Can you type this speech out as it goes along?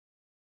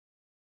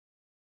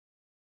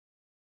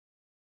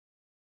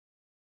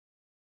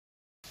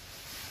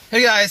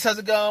Hey guys, how's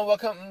it going?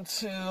 Welcome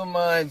to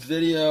my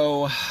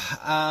video.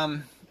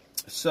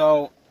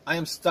 So I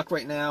am stuck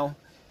right now,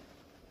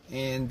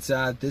 and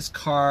this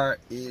car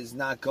is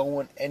not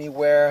going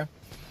anywhere.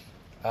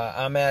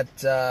 I'm at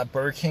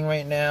Burger King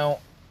right now,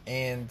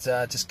 and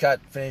just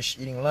got finished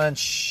eating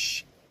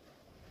lunch.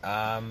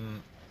 Got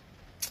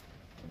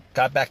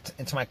back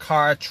into my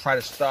car, tried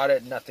to start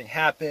it, nothing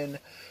happened.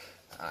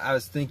 I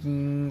was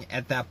thinking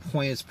at that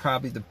point it's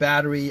probably the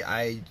battery.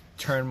 I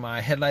turned my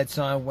headlights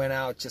on, went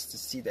out just to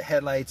see the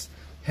headlights.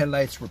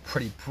 Headlights were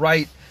pretty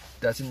bright.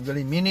 Doesn't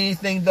really mean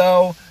anything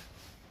though.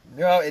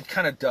 No, it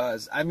kind of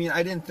does. I mean,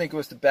 I didn't think it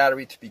was the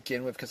battery to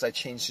begin with because I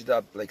changed it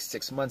up like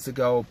 6 months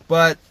ago.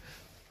 But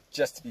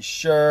just to be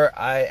sure,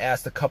 I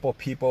asked a couple of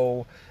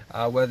people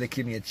whether they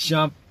give me a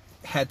jump.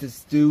 Had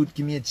this dude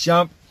give me a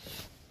jump.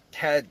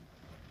 Had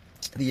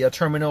the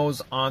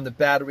terminals on the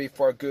battery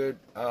for a good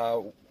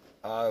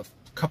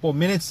couple of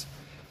minutes.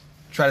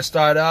 Try to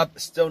start up,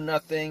 still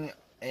nothing.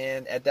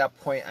 And at that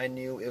point I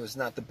knew it was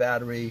not the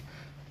battery.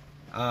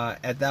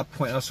 At that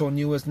point I also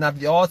knew it was not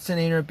the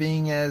alternator,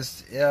 being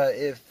as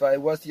if it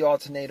was the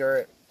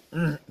alternator,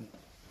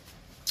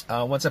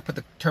 once I put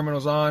the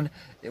terminals on,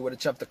 it would have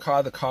jumped the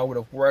car would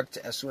have worked.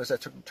 As soon as I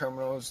took the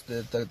terminals,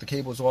 the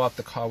cables off,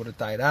 the car would have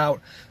died out.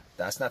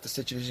 That's not the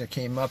situation that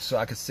came up, so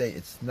I could say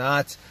it's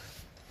not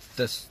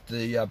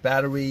the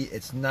battery,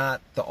 it's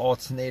not the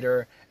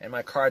alternator, and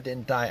my car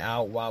didn't die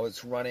out while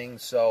it's running,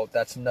 so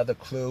that's another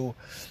clue.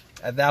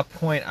 At that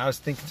point I was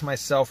thinking to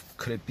myself,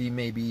 could it be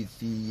maybe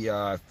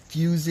the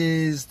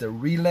fuses, the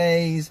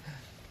relays?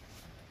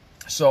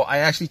 So I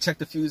actually checked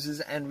the fuses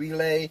and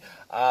relay,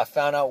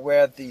 found out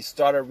where the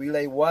starter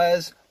relay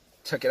was,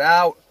 took it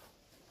out,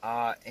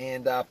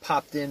 and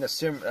popped in a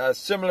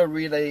similar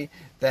relay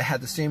that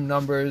had the same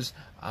numbers.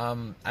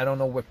 I don't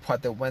know what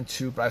part that went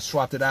to, but I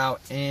swapped it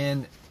out,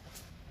 and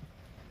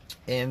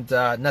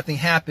nothing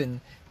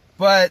happened.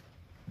 But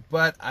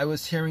I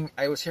was hearing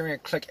a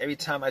click every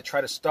time I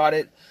tried to start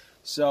it.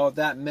 So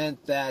that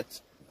meant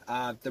that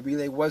the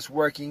relay was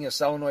working, a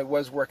solenoid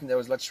was working. There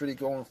was electricity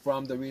going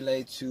from the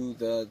relay to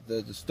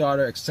the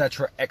starter,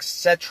 etc.,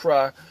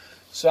 etc.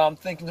 So I'm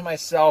thinking to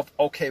myself,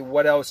 okay,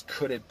 what else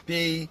could it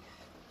be?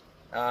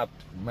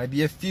 Might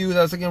be a fuse.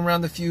 I was looking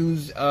around the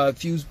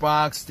fuse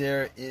box.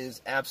 There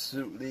is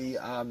absolutely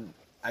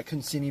I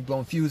couldn't see any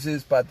blown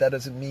fuses, but that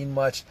doesn't mean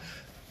much.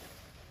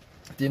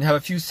 Didn't have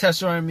a fuse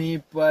tester on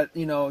me, but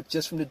you know,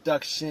 just from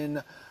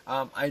deduction,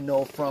 I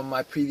know from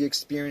my previous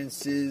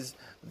experiences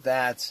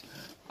that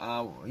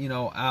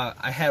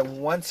I had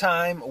one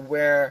time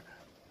where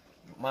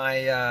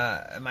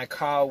my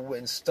car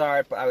wouldn't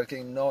start, but I was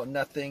getting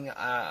nothing,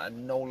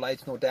 no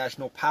lights, no dash,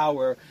 no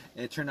power,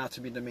 and it turned out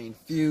to be the main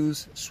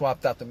fuse.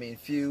 Swapped out the main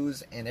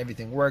fuse, and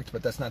everything worked.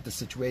 But that's not the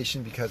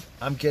situation, because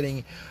I'm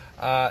getting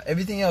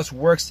everything else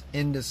works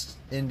in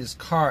this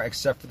car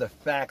except for the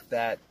fact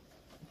that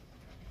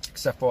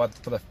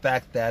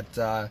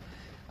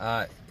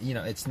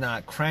it's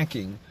not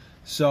cranking.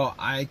 So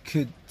I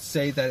could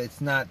say that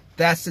it's not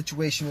that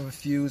situation with a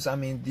fuse. I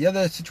mean, the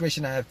other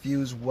situation I had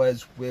fuse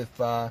was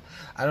with I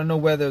don't know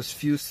whether it was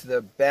fused to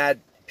the bad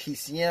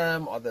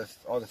PCM or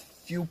the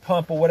fuel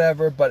pump or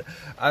whatever, but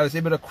I was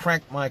able to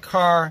crank my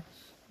car,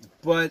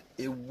 but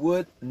it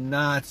would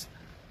not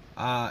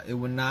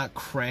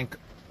crank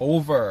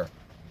over.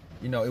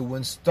 You know, it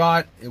wouldn't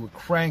start. It would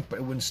crank, but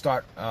it wouldn't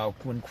start.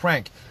 Wouldn't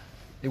crank.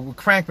 It would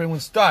crank, but it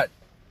wouldn't start.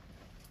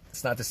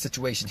 It's not the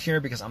situation here,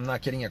 because I'm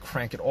not getting a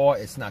crank at all.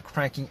 It's not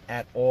cranking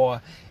at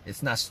all.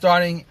 It's not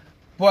starting,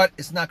 but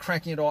it's not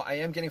cranking at all. I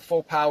am getting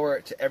full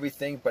power to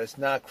everything, but it's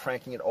not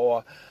cranking at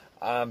all.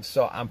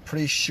 So I'm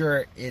pretty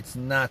sure it's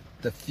not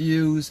the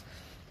fuse.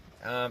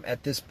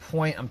 At this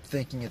point, I'm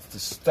thinking it's the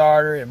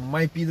starter. It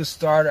might be the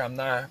starter. I'm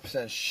not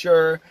 100%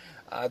 sure.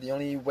 The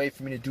only way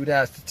for me to do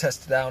that is to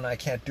test it out, and I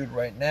can't do it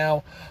right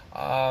now.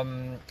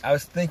 I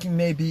was thinking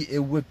maybe it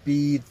would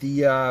be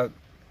the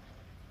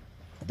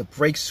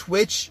brake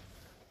switch.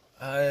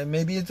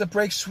 Maybe it's a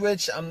brake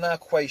switch. I'm not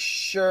quite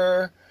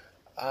sure.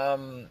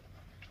 But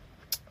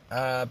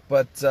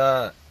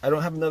I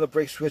don't have another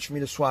brake switch for me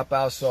to swap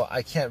out, so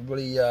I can't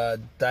really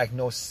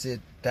diagnose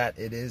it that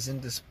it is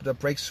in the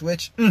brake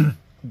switch.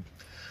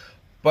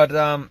 But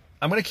I'm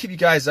gonna keep you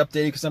guys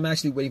updated, because I'm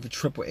actually waiting for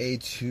AAA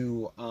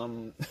to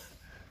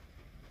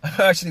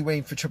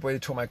to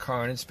tow my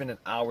car, and it's been an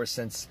hour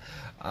since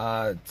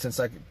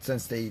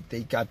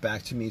they got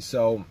back to me.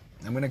 So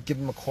I'm going to give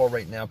them a call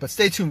right now. But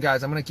stay tuned,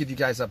 guys. I'm going to give you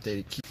guys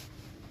updated.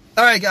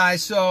 Alright,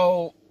 guys.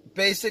 So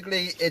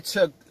basically, it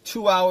took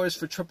 2 hours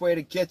for AAA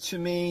to get to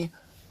me.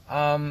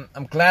 I'm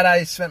glad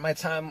I spent my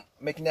time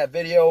making that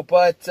video.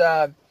 But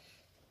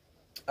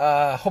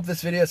hope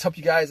this video has helped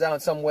you guys out in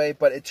some way.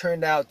 But it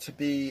turned out to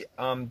be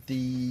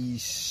the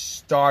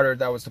starter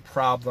that was the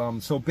problem.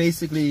 So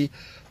basically,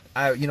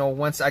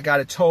 once I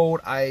got it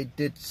towed, I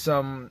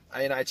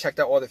checked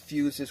out all the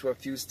fuses with a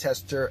fuse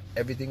tester.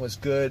 Everything was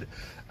good.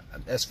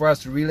 As far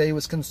as the relay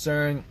was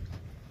concerned,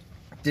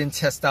 didn't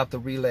test out the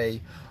relay,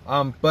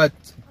 but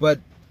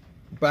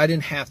I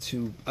didn't have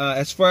to.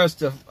 As far as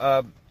the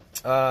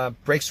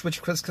brake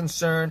switch was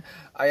concerned,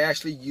 I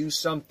actually used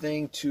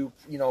something to,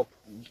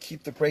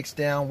 keep the brakes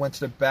down, went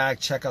to the back,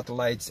 check out the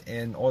lights,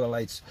 and all the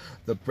lights,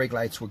 the brake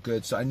lights were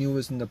good. So I knew it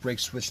was in the brake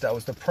switch that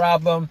was the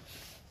problem.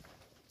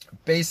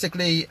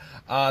 Basically,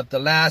 the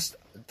last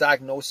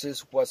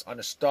diagnosis was on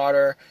the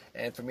starter,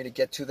 and for me to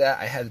get to that,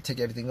 I had to take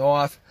everything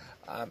off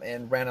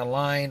and ran a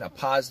line, a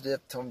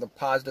positive, from the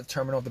positive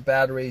terminal of the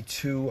battery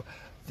to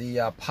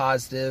the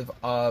positive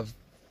of,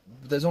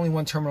 there's only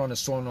one terminal on the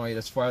solenoid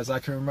as far as I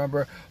can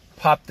remember.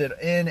 Popped it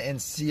in and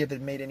see if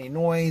it made any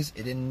noise.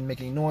 It didn't make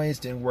any noise,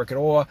 didn't work at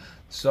all.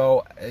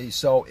 So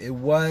it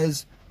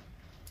was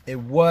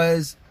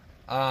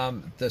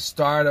the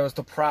starter that was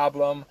the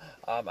problem.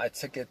 I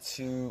took it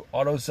to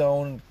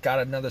AutoZone, got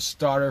another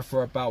starter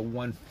for about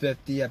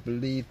 $150. I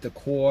believe the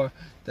core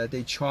that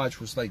they charged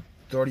was like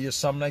 $30 or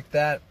something like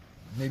that.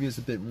 Maybe it's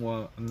a bit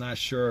more, I'm not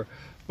sure.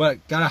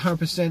 But got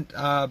 100%,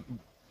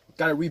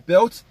 got it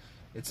rebuilt.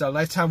 It's a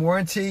lifetime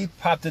warranty.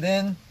 Popped it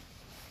in,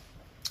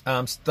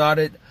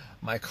 started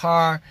my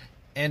car,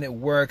 and it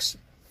works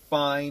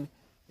fine.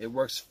 It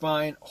works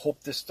fine.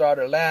 Hope this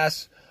starter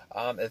lasts.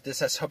 If this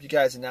has helped you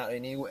guys in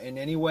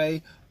any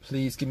way,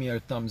 please give me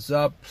a thumbs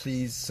up.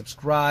 Please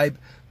subscribe.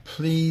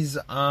 Please,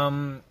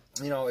 if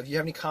you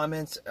have any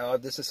comments,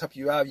 this has helped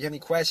you out. If you have any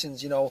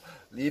questions,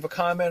 leave a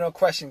comment or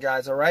question,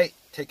 guys. All right?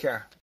 Take care.